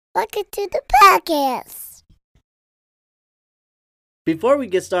Welcome to the podcast. Before we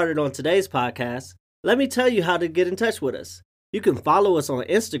get started on today's podcast, let me tell you how to get in touch with us. You can follow us on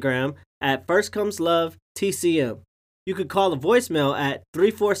Instagram at FirstComesLoveTCM. You can call the voicemail at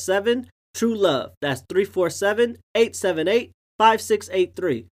 347-TRUE-LOVE. That's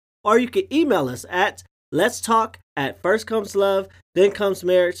 347-878-5683. Or you can email us at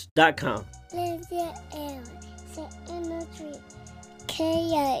letstalk@firstcomeslove-thenComesMarriage.com. Lindsay Aaron, say in the tree.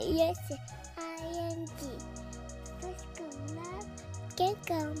 K-I-S-I-N-G. First come love, then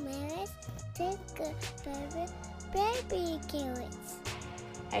come marriage, then come baby carrots.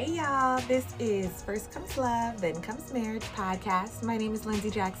 Hey y'all, this is First Comes Love, Then Comes Marriage podcast. My name is Lindsay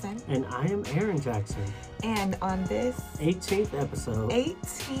Jackson. And I am Aaron Jackson. And on this 18th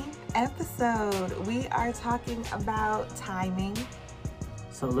episode, we are talking about timing.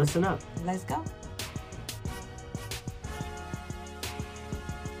 So listen up. Let's go.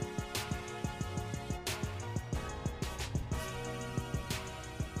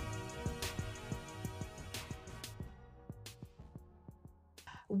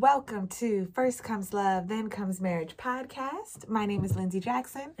 Welcome to First Comes Love, Then Comes Marriage podcast. My name is Lindsay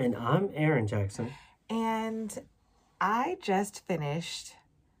Jackson. And I'm Aaron Jackson. And I just finished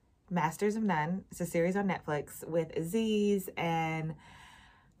Masters of None. It's a series on Netflix with Aziz and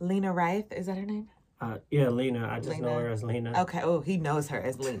Lena Rife. Is that her name? Yeah, Lena. I just know her as Lena. Okay. Oh, he knows her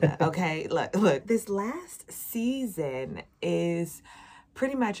as Lena. Okay. Look. This last season is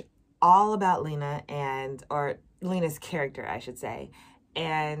pretty much all about Lena or Lena's character, I should say.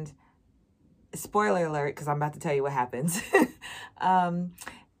 And spoiler alert, because I'm about to tell you what happens.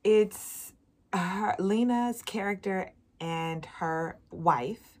 It's Lena's character and her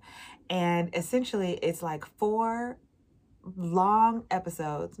wife. And essentially, it's like 4 long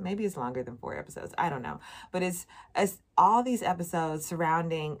episodes. Maybe it's longer than 4 episodes. I don't know. But it's all these episodes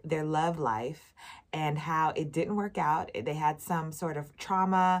surrounding their love life and how it didn't work out. They had some sort of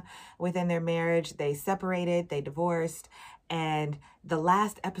trauma within their marriage. They separated, they divorced. And the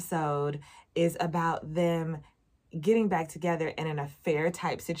last episode is about them getting back together in an affair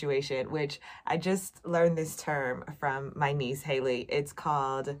type situation, which I just learned this term from my niece, Haley. It's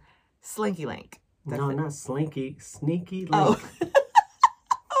called Slinky Link. Not Slinky, Sneaky Link. Oh.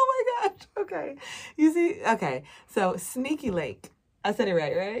 Oh my gosh. Okay. You see? Okay. So Sneaky Link. I said it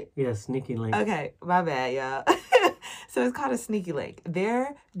right? Yeah, Sneaky Link. Okay. My bad, y'all. So it's called a Sneaky Link.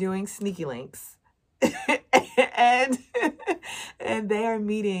 They're doing Sneaky Links. and they are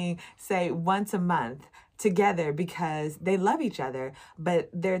meeting, say, once a month together because they love each other, but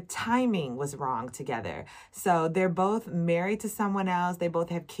their timing was wrong together. So they're both married to someone else. They both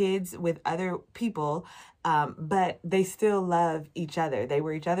have kids with other people, but they still love each other. They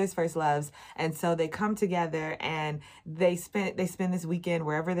were each other's first loves. And so they come together and they spend this weekend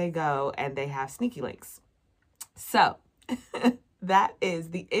wherever they go, and they have sneaky links. So that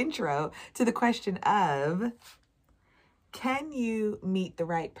is the intro to the question of, can you meet the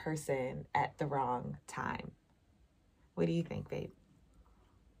right person at the wrong time? What do you think, babe?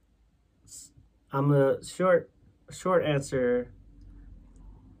 I'm a short answer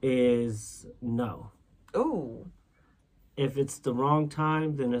is no. Ooh. If it's the wrong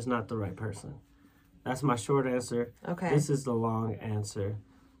time, then it's not the right person. That's my short answer. Okay. This is the long answer.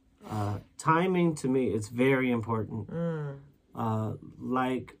 Timing, to me, is very important.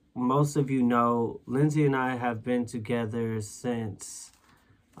 Like most of you know, Lindsay and I have been together since,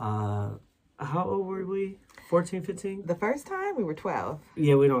 how old were we? 14, 15? The first time we were 12.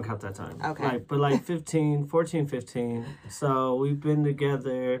 Yeah, we don't count that time. Okay. But 15, 14, 15. So we've been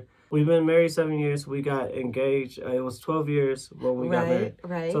together. We've been married 7 years. We got engaged. It was 12 years when we got married.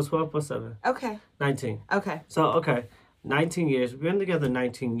 Right. So 12 plus 7. Okay. 19. Okay. So, 19 years. We've been together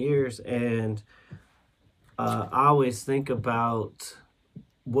 19 years, and I always think about,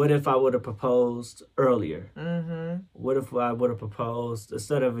 what if I would have proposed earlier? Mm-hmm. What if I would have proposed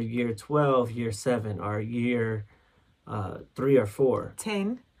instead of a year 12, year 7, or a year 3 or 4?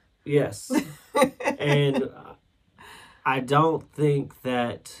 10. Yes. And I don't think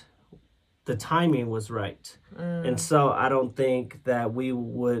that the timing was right. And so I don't think that we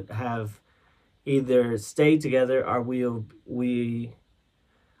would have either stayed together or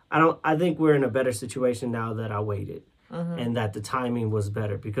I think we're in a better situation now that I waited. And that the timing was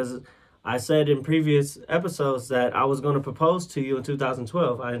better, because I said in previous episodes that I was going to propose to you in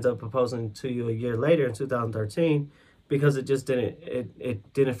 2012. I ended up proposing to you a year later in 2013 because it just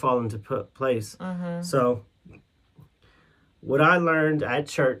didn't fall into place. So what I learned at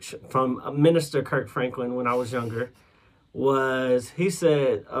church from Minister Kirk Franklin when I was younger was, he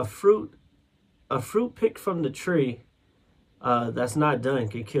said, a fruit picked from the tree that's not done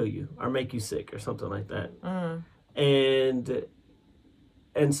can kill you or make you sick or something like that. Mm.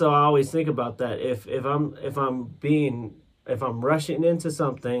 And so I always think about that. If I'm rushing into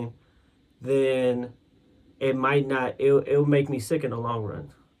something, then it might not. It'll make me sick in the long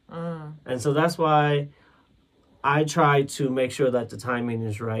run. Mm. And so that's why I try to make sure that the timing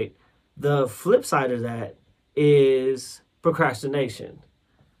is right. The flip side of that is procrastination.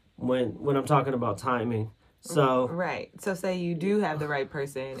 When I'm talking about timing. So right. So say you do have the right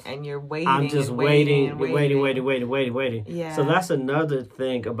person and you're waiting. I'm just and waiting. Yeah. So that's another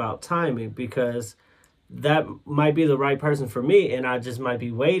thing about timing, because that might be the right person for me and I just might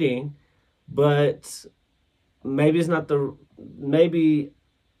be waiting, but maybe it's not maybe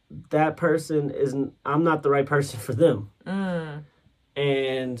that person isn't, I'm not the right person for them. Mm.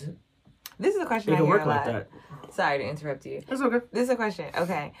 And this is a question it I can hear work a lot. like that. Sorry to interrupt you. That's okay. This is a question.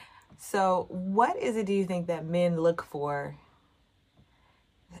 Okay. So what is it do you think that men look for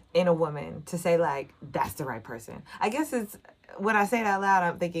in a woman to say, like, that's the right person? I guess it's, when I say it out loud,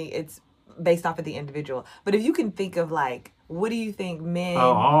 I'm thinking it's based off of the individual. But if you can think of, like, what do you think men...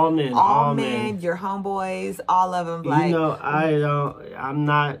 Oh, all men. Your homeboys, all of them, like... You know, I'm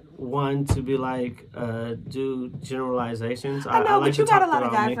not one to be like, do generalizations. I know, like but you to got a talk lot of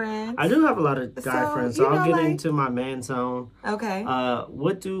about guy me. friends. I do have a lot of guy friends, so I'll get into my man zone. Okay.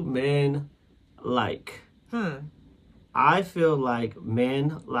 What do men like? Hmm. I feel like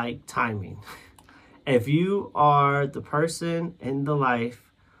men like timing. If you are the person in the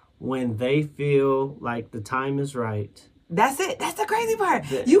life when they feel like the time is right. That's it. That's the crazy part.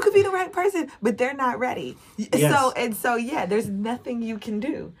 You could be the right person, but they're not ready. Yes. So yeah, there's nothing you can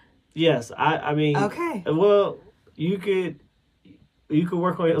do. Yes, I mean. Okay. Well, you could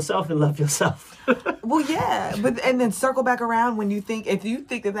work on yourself and love yourself. Well, yeah, and then circle back around when if you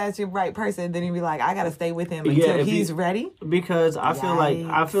think that that's your right person, then you be like, I gotta stay with him until he's ready. Because I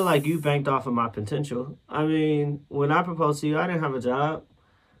feel like you banked off of my potential. I mean, when I proposed to you, I didn't have a job.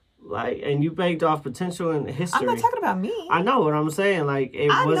 Like, and you banked off potential and history. I'm not talking about me. I know what I'm saying. Like,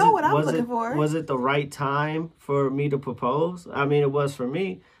 I know what I'm looking for. Was it the right time for me to propose? I mean, it was for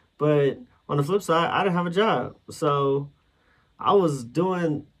me. But on the flip side, I didn't have a job. So I was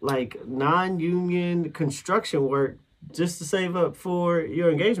doing, like, non-union construction work just to save up for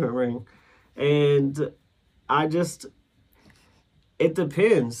your engagement ring. And it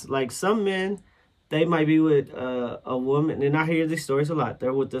depends. Like, some men... They might be with a woman, and I hear these stories a lot.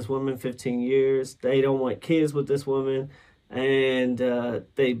 They're with this woman 15 years. They don't want kids with this woman, and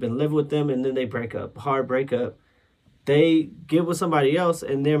they've been living with them, and then they break up. Hard breakup. They get with somebody else,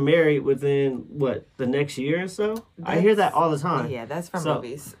 and they're married within, the next year or so? I hear that all the time. Yeah, that's from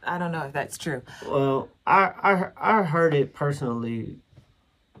movies. I don't know if that's true. Well, I heard it personally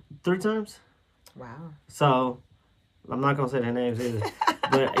 3 times. Wow. So... I'm not going to say their names either.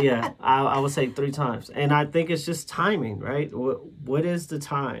 But, yeah, I would say 3 times. And I think it's just timing, right? What is the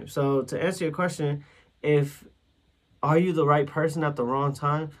time? So, to answer your question, are you the right person at the wrong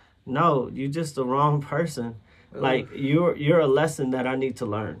time? No, you're just the wrong person. Ooh. Like, you're a lesson that I need to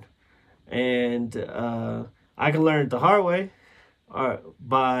learn. And I can learn it the hard way or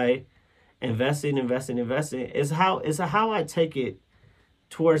by investing. It's how I take it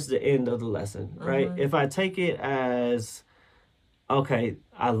towards the end of the lesson, right? Mm-hmm. If I take it as, okay,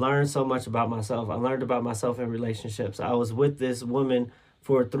 I learned so much about myself. I learned about myself in relationships. I was with this woman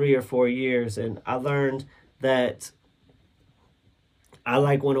for 3 or 4 years, and I learned that I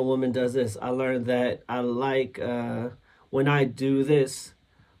like when a woman does this. I learned that I like when I do this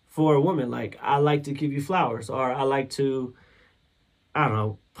for a woman. Like, I like to give you flowers, or I like to, I don't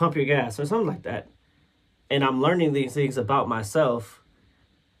know, pump your gas or something like that. And I'm learning these things about myself,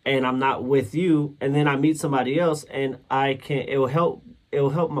 and I'm not with you, and then I meet somebody else, and it'll help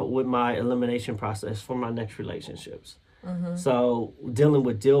with my elimination process for my next relationships. Mm-hmm. So dealing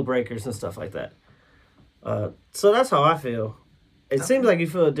with deal breakers and stuff like that. So that's how I feel. It seems like you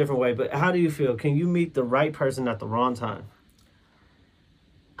feel a different way, but how do you feel? Can you meet the right person at the wrong time?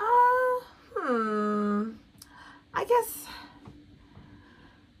 I guess.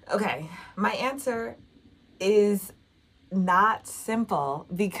 Okay, my answer is not simple,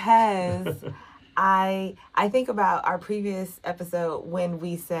 because I think about our previous episode when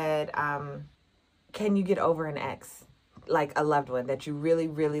we said, can you get over an ex, like a loved one that you really,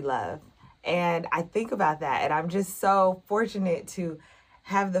 really love? And I think about that, and I'm just so fortunate to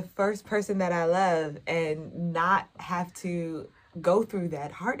have the first person that I love and not have to go through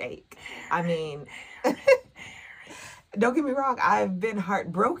that heartache. I mean, don't get me wrong, I've been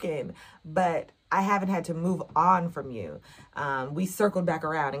heartbroken, but I haven't had to move on from you. We circled back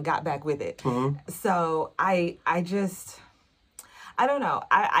around and got back with it. Mm-hmm. So I just, I don't know.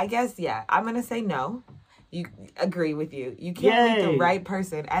 I guess, yeah, I'm going to say no. You agree with you. You can't meet the right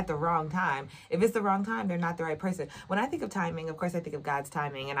person at the wrong time. If it's the wrong time, they're not the right person. When I think of timing, of course, I think of God's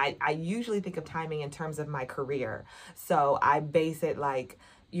timing. And I usually think of timing in terms of my career. So I base it like,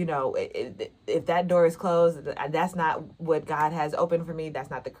 you know, if that door is closed, that's not what God has opened for me. That's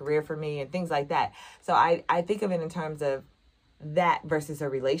not the career for me and things like that. So I think of it in terms of that versus a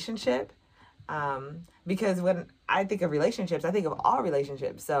relationship. Because when I think of relationships, I think of all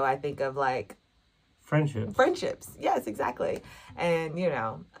relationships. So I think of like, friendships. Yes, exactly. And, you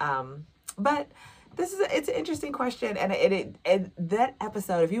know, but it's an interesting question. And that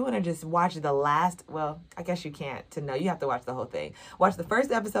episode, if you want to just watch the last, well, I guess you can't to know, you have to watch the whole thing. Watch the first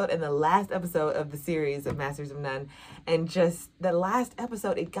episode and the last episode of the series of Masters of None. And just the last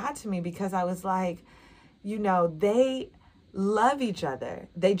episode, it got to me because I was like, you know, they love each other.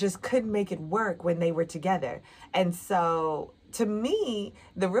 They just couldn't make it work when they were together. And so to me,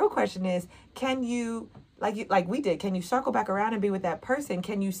 the real question is, can you, like we did, can you circle back around and be with that person?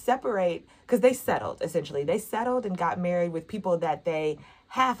 Can you separate? Because they settled, essentially. They settled and got married with people that they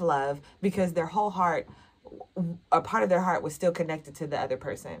half love because their whole heart, a part of their heart was still connected to the other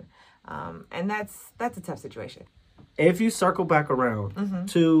person. And that's a tough situation. If you circle back around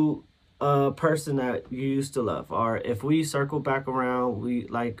to a person that you used to love, or if we circle back around, we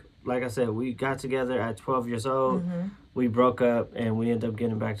like I said, we got together at 12 years old. We broke up and we ended up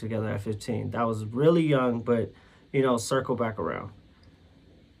getting back together at 15. That was really young, but, you know, circle back around.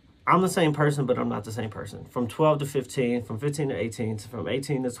 I'm the same person, but I'm not the same person. From 12 to 15, from 15 to 18, from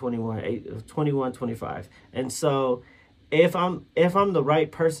 18 to 21, 21, 25. And so if I'm the right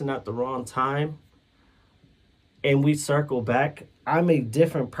person at the wrong time and we circle back, I'm a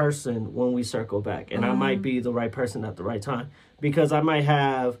different person when we circle back. And I might be the right person at the right time because I might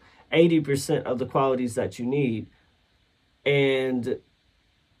have 80% of the qualities that you need. And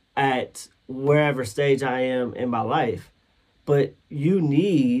at wherever stage I am in my life, but you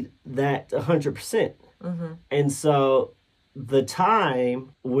need that 100%. And so the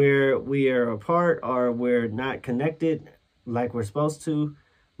time where we are apart or we're not connected like we're supposed to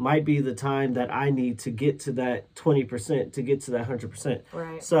might be the time that I need to get to that 20%, to get to that 100%.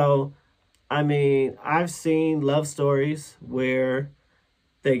 Right. So, I mean, I've seen love stories where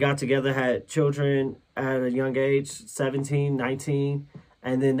they got together, had children at a young age, 17, 19,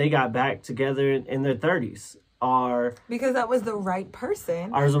 and then they got back together in their 30s. Because that was the right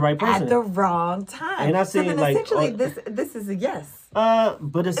person. Or was the right person. At the wrong time. And I see, so then like, essentially, this is a yes.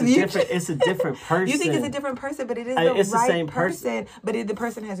 But it's a different person. You think it's a different person, but it is it's right the same person. But the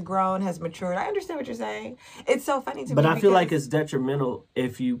person has grown, has matured. I understand what you're saying. It's so funny to me. But I feel like it's detrimental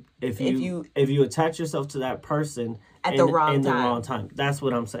if you attach yourself to that person at the wrong time. That's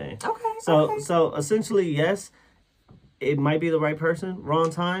what I'm saying. Okay. So essentially, yes, it might be the right person, wrong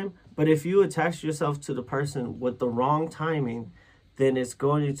time. But if you attach yourself to the person with the wrong timing, then it's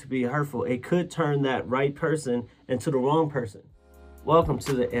going to be hurtful. It could turn that right person into the wrong person. Welcome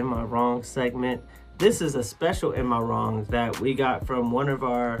to the Am I Wrong segment. This is a special Am I Wrong that we got from one of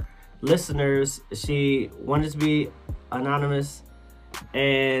our listeners. She wanted to be anonymous,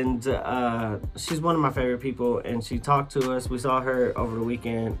 and she's one of my favorite people, and she talked to us. We saw her over the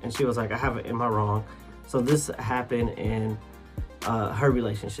weekend, and she was like, I have an Am I Wrong? So this happened in her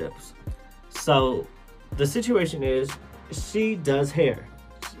relationships. So the situation is she does hair.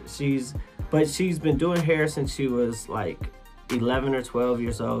 She's been doing hair since she was like 11 or 12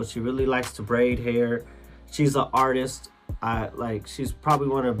 years old. She really likes to braid hair. She's an artist. She's probably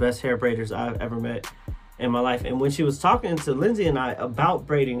one of the best hair braiders I've ever met in my life. And when she was talking to Lindsay and I about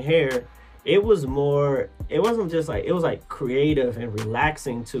braiding hair, it was like creative and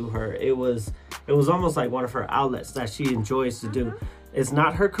relaxing to her. It was almost like one of her outlets that she enjoys to do. It's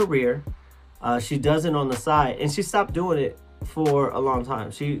not her career. She does it on the side, and she stopped doing it for a long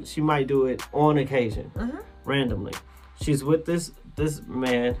time. She might do it on occasion, randomly. She's with this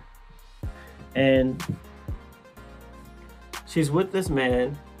man, and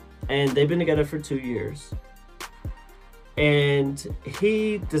they've been together for 2 years. And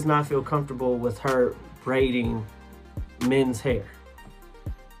he does not feel comfortable with her braiding men's hair.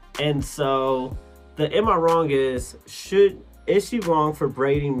 And so the Am I Wrong is she wrong for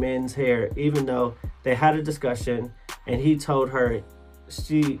braiding men's hair, even though they had a discussion and he told her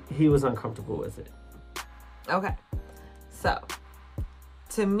he was uncomfortable with it? Okay. So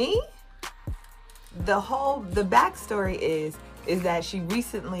to me, the backstory is that she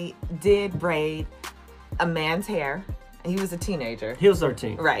recently did braid a man's hair. He was a teenager. He was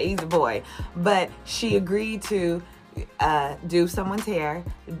 13. Right, he's a boy. But she agreed to do someone's hair.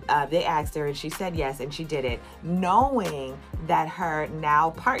 They asked her and she said yes, and she did it, knowing that her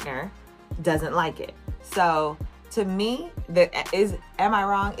now partner doesn't like it. So to me, am I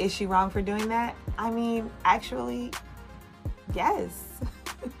wrong? Is she wrong for doing that? I mean, actually, yes.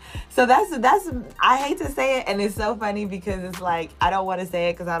 So that's I hate to say it, and it's so funny because it's like, I don't want to say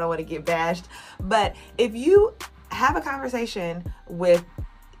it because I don't want to get bashed. But if you have a conversation with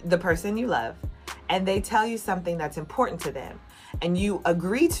the person you love and they tell you something that's important to them and you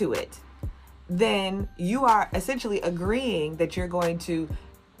agree to it, then you are essentially agreeing that you're going to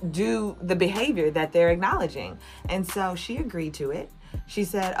do the behavior that they're acknowledging. And so she agreed to it. She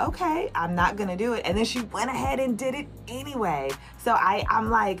said, okay, I'm not going to do it. And then she went ahead and did it anyway. So I'm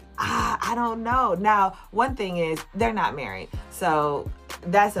like, I don't know. Now, one thing is they're not married. So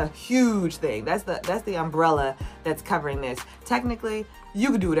that's a huge thing. That's the umbrella that's covering this. Technically, you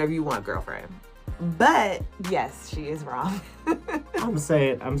can do whatever you want, girlfriend. But yes, she is wrong. I'm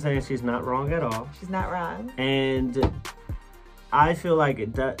saying she's not wrong at all. She's not wrong. And I feel like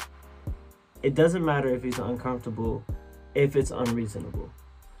it doesn't matter if he's uncomfortable, if it's unreasonable.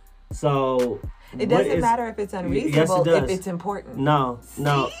 So it doesn't matter if it's unreasonable, yes, it does. if it's important. No.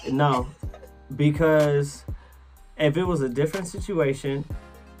 Because if it was a different situation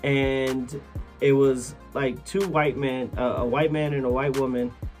and it was like two white men, a white man and a white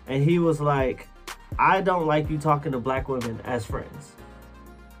woman, and he was like, I don't like you talking to black women as friends.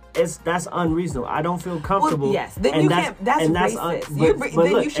 That's unreasonable. I don't feel comfortable. Well, yes, then you can't. That's racist.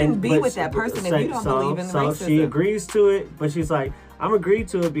 Then you shouldn't be with that person if you don't believe in racism. So she agrees to it, but she's like, I'm agreed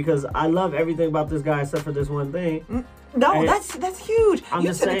to it because I love everything about this guy except for this one thing. No, and that's huge. I'm you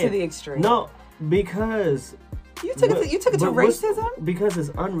just took saying, it to the extreme. No, because you took it to racism. Because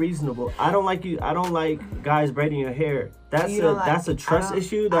it's unreasonable. I don't like guys braiding your hair. That's a trust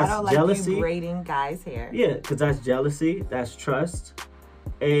issue. That's jealousy. I don't like you braiding guys' hair. Yeah, because that's jealousy. That's trust.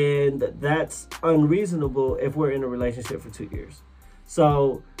 And that's unreasonable if we're in a relationship for 2 years.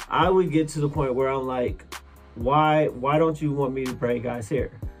 So I would get to the point where I'm like, why don't you want me to braid guys'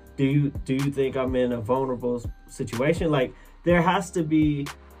 hair? Do you think I'm in a vulnerable situation? Like, there has to be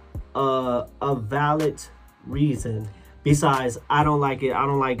a valid reason besides I don't like it. I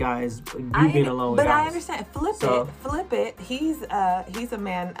don't like guys. Being alone with guys. But I understand. Flip it. He's a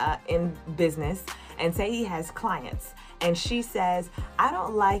man in business, and say he has clients. And she says, I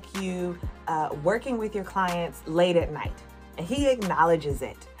don't like you working with your clients late at night. And he acknowledges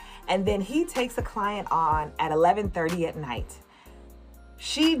it. And then he takes a client on at 11:30 at night.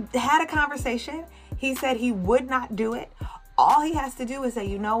 She had a conversation. He said he would not do it. All he has to do is say,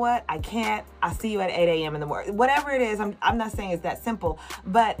 you know what? I can't. I'll see you at 8 a.m. in the morning. Whatever it is, I'm not saying it's that simple.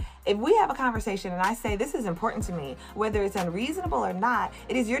 But if we have a conversation and I say, this is important to me, whether it's unreasonable or not,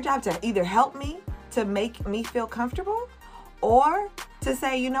 it is your job to either help me to make me feel comfortable, or to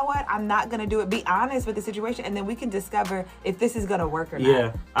say, you know what, I'm not going to do it. Be honest with the situation, and then we can discover if this is going to work or not.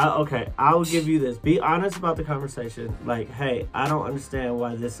 Yeah, okay. I'll give you this. Be honest about the conversation. Like, hey, I don't understand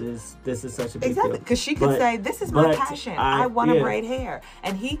why this is such a big deal. Exactly, because she could say, this is my passion. I want to braid hair.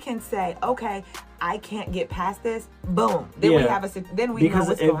 And he can say, okay, I can't get past this. Boom. Then we have know what's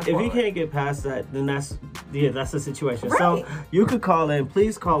going on. If he can't get past that, then that's the situation. Right. So you could call in.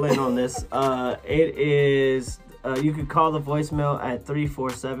 Please call in on this. It is... you can call the voicemail at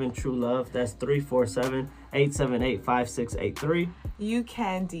 347-TRUE-LOVE. That's 347-878-5683. You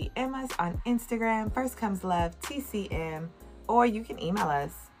can DM us on Instagram, First Comes Love, TCM, or you can email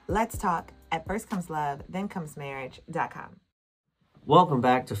us, let's talk at firstcomeslovethenComesMarriage.com. Welcome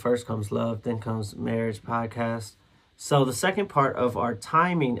back to First Comes Love, Then Comes Marriage podcast. So the second part of our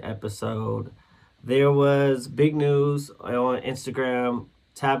timing episode, there was big news on Instagram.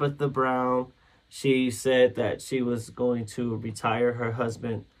 Tabitha Brown, she said that she was going to retire her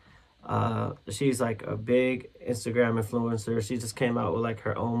husband. She's like a big Instagram influencer. She just came out with like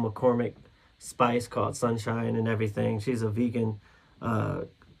her own McCormick spice called Sunshine and everything. She's a vegan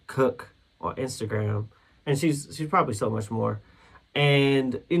cook on Instagram. And she's probably so much more.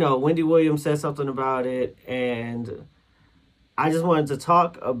 And, you know, Wendy Williams said something about it. And I just wanted to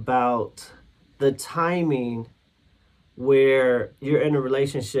talk about the timing where you're in a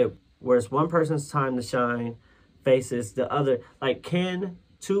relationship where it's one person's time to shine faces the other. Like, can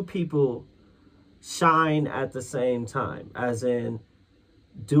two people shine at the same time? As in,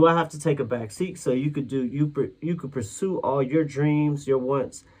 do I have to take a back seat so you could pursue all your dreams, your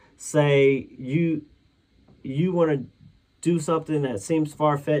wants? Say you want to do something that seems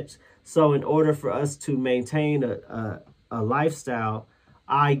far-fetched. So in order for us to maintain a lifestyle,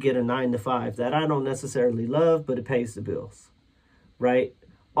 I get a 9-to-5 that I don't necessarily love, but it pays the bills, right?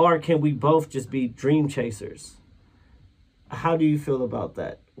 Or can we both just be dream chasers? how do you feel about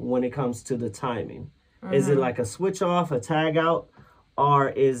that when it comes to the timing? Is it like a switch off, a tag out, or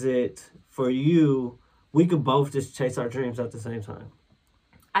is it for you, we could both just chase our dreams at the same time?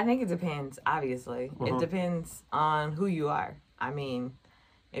 I think it depends, obviously. It depends on who you are. I mean,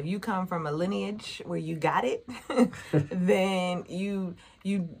 if you come from a lineage where you got it, then you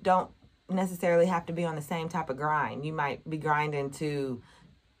don't necessarily have to be on the same type of grind. You might be grinding to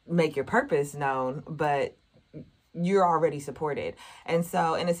make your purpose known, but you're already supported. And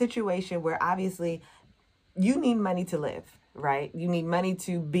so in a situation where obviously you need money to live, right? You need money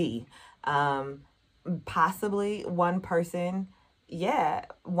to be. Possibly one person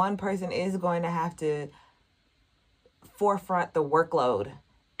is going to have to forefront the workload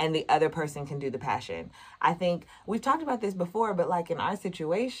and the other person can do the passion. I think we've talked about this before, but like in our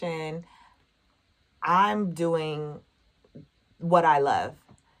situation, I'm doing what I love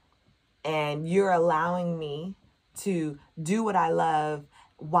and you're allowing me to do what I love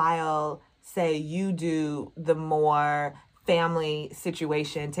while, say, you do the more family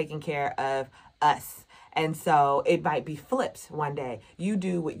situation, taking care of us. And so it might be flipped one day. You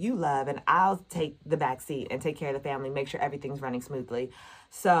do what you love and I'll take the back seat and take care of the family, make sure everything's running smoothly.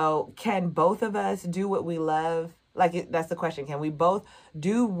 So can both of us do what we love? That's the question. Can we both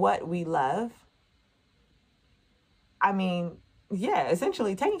do what we love? I mean, yeah,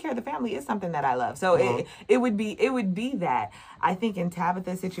 essentially taking care of the family is something that I love. So it would be that. I think in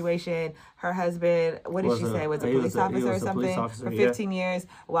Tabitha's situation, her husband, what did she say, was a police officer or something for 15 years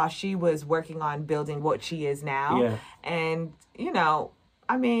while she was working on building what she is now. Yeah. And, you know,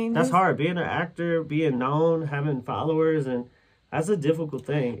 I mean, that's hard. Being an actor, being known, having followers, and that's a difficult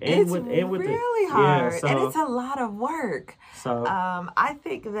thing. It's really hard. And it's a lot of work. So I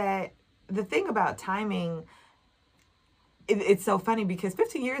think that the thing about timing, it's so funny because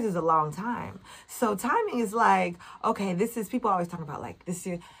 15 years is a long time. So timing is like, okay, people always talk about like this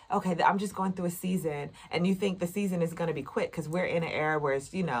year, okay, I'm just going through a season and you think the season is going to be quick because we're in an era where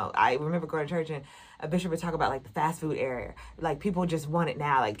it's, you know, I remember going to church and a bishop would talk about like the fast food era. Like people just want it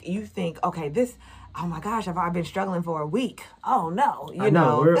now. Like you think, okay, oh my gosh, I've already been struggling for a week. Oh no, I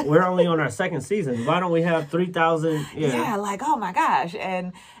know. We're only on our second season. Why don't we have 3,000? Yeah, like, oh my gosh.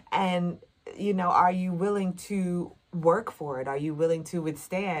 And, you know, are you willing to work for it? Are you willing to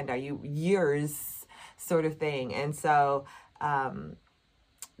withstand? Are you years sort of thing? And so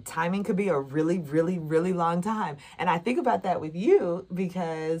timing could be a really, really, really long time. And I think about that with you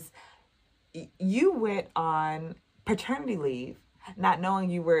because you went on paternity leave not knowing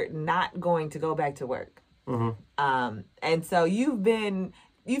you were not going to go back to work. And so you've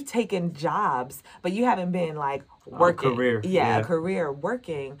taken jobs, but you haven't been like working. A career. A career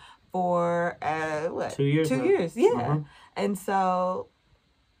working for 2 years. 2 years, yeah. And so,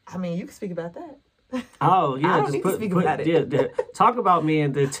 I mean, you can speak about that. Oh yeah, I don't need to speak about it. Yeah, talk about me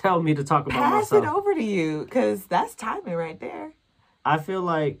and then tell me to talk about myself. Pass it over to you because that's timing right there. I feel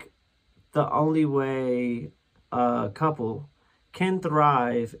like the only way a couple can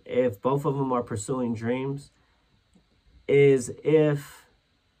thrive if both of them are pursuing dreams is if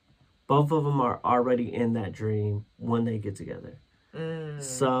both of them are already in that dream when they get together.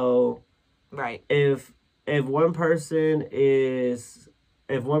 So, right. If one person say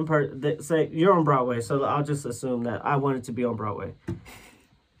you're on Broadway, so I'll just assume that I wanted to be on Broadway.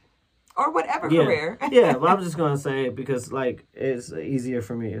 Or whatever career. Yeah, well, I'm just going to say it because, like, it's easier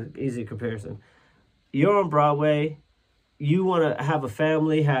for me, easy comparison. You're on Broadway, you want to have a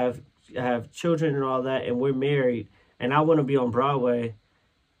family, have children and all that, and we're married, and I want to be on Broadway,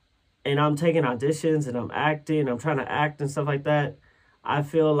 and I'm taking auditions, and I'm acting, I'm trying to act and stuff like that. I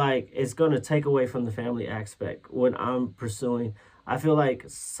feel like it's going to take away from the family aspect when I'm pursuing. I feel like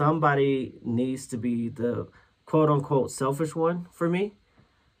somebody needs to be the quote-unquote selfish one for me.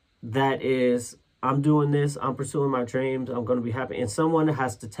 That is, I'm doing this, I'm pursuing my dreams, I'm going to be happy. And someone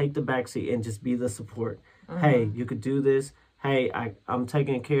has to take the backseat and just be the support. Hey, you could do this. Hey, I'm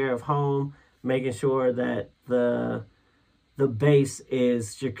taking care of home, making sure that the base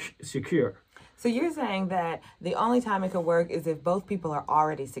is secure. So you're saying that the only time it could work is if both people are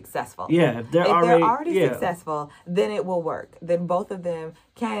already successful. Yeah, if they're already successful, then it will work. Then both of them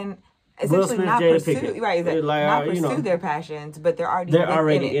can essentially not pursue their passions, but they're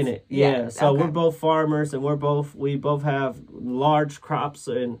already in it. Yeah. So we're both farmers, and we both have large crops,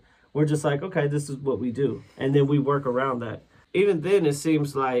 and we're just like, okay, this is what we do, and then we work around that. Even then, it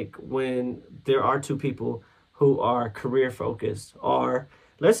seems like when there are two people who are career focused, or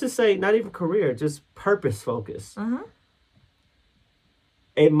let's just say not even career, just purpose focused,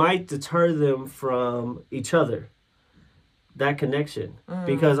 it might deter them from each other. that connection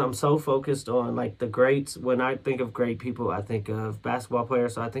because I'm so focused on like the greats. When I think of great people, I think of basketball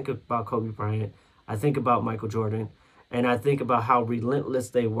players. So I think about Kobe Bryant. I think about Michael Jordan. And I think about how relentless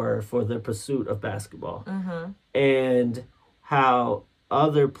they were for the pursuit of basketball. And how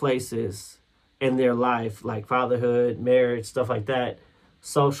other places in their life, like fatherhood, marriage, stuff like that,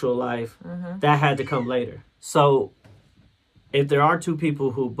 social life, that had to come later. So if there are two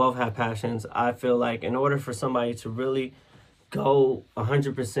people who both have passions, I feel like in order for somebody to really go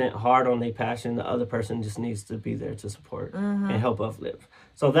 100% hard on their passion, the other person just needs to be there to support and help uplift.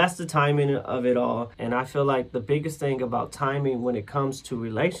 So that's the timing of it all. And I feel like the biggest thing about timing when it comes to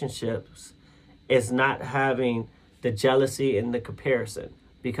relationships is not having the jealousy and the comparison.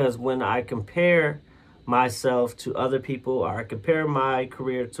 Because when I compare myself to other people, or I compare my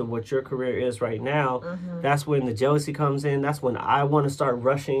career to what your career is right now, that's when the jealousy comes in. That's when I want to start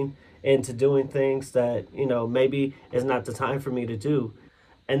rushing into doing things that, you know, maybe is not the time for me to do.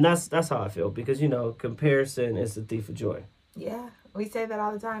 And that's how I feel, because, you know, comparison is the thief of joy. Yeah, we say that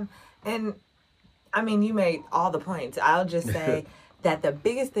all the time. And I mean, you made all the points. I'll just say that the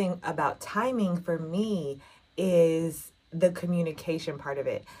biggest thing about timing for me is the communication part of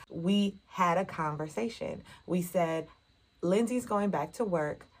it. We had a conversation. We said, Lindsay's going back to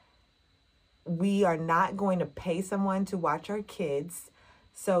work. We are not going to pay someone to watch our kids.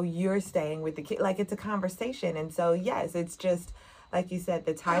 So you're staying with the kid. Like, it's a conversation. And so, yes, it's just, like you said,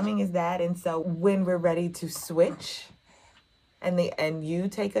 the timing is that. And so when we're ready to switch and you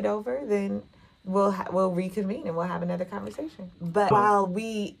take it over, then we'll reconvene and we'll have another conversation. But while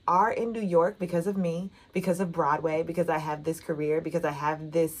we are in New York because of me, because of Broadway, because I have this career, because I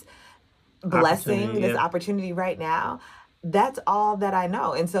have this blessing, this opportunity right now, that's all that I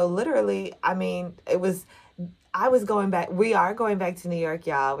know. And so literally, I mean, I was going back. We are going back to New York,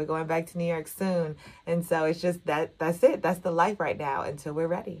 y'all. We're going back to New York soon. And so it's just that's it. That's the life right now until we're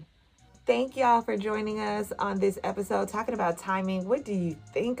ready. Thank y'all for joining us on this episode talking about timing. What do you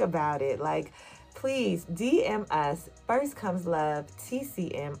think about it? Like, please DM us, First Comes Love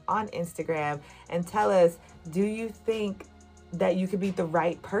TCM on Instagram, and tell us, do you think that you could be the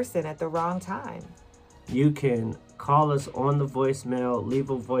right person at the wrong time? You can call us on the voicemail,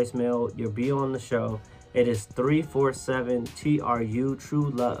 leave a voicemail. You'll be on the show. It is 347-TRU True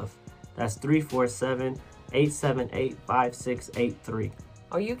Love. That's 347-878-5683.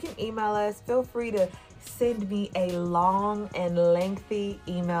 Or you can email us. Feel free to send me a long and lengthy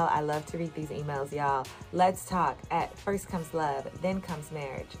email. I love to read these emails, y'all. Let's talk at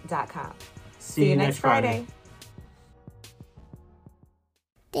firstcomeslove.thenComesMarriage.com. See you next Friday.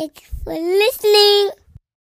 Thanks for listening.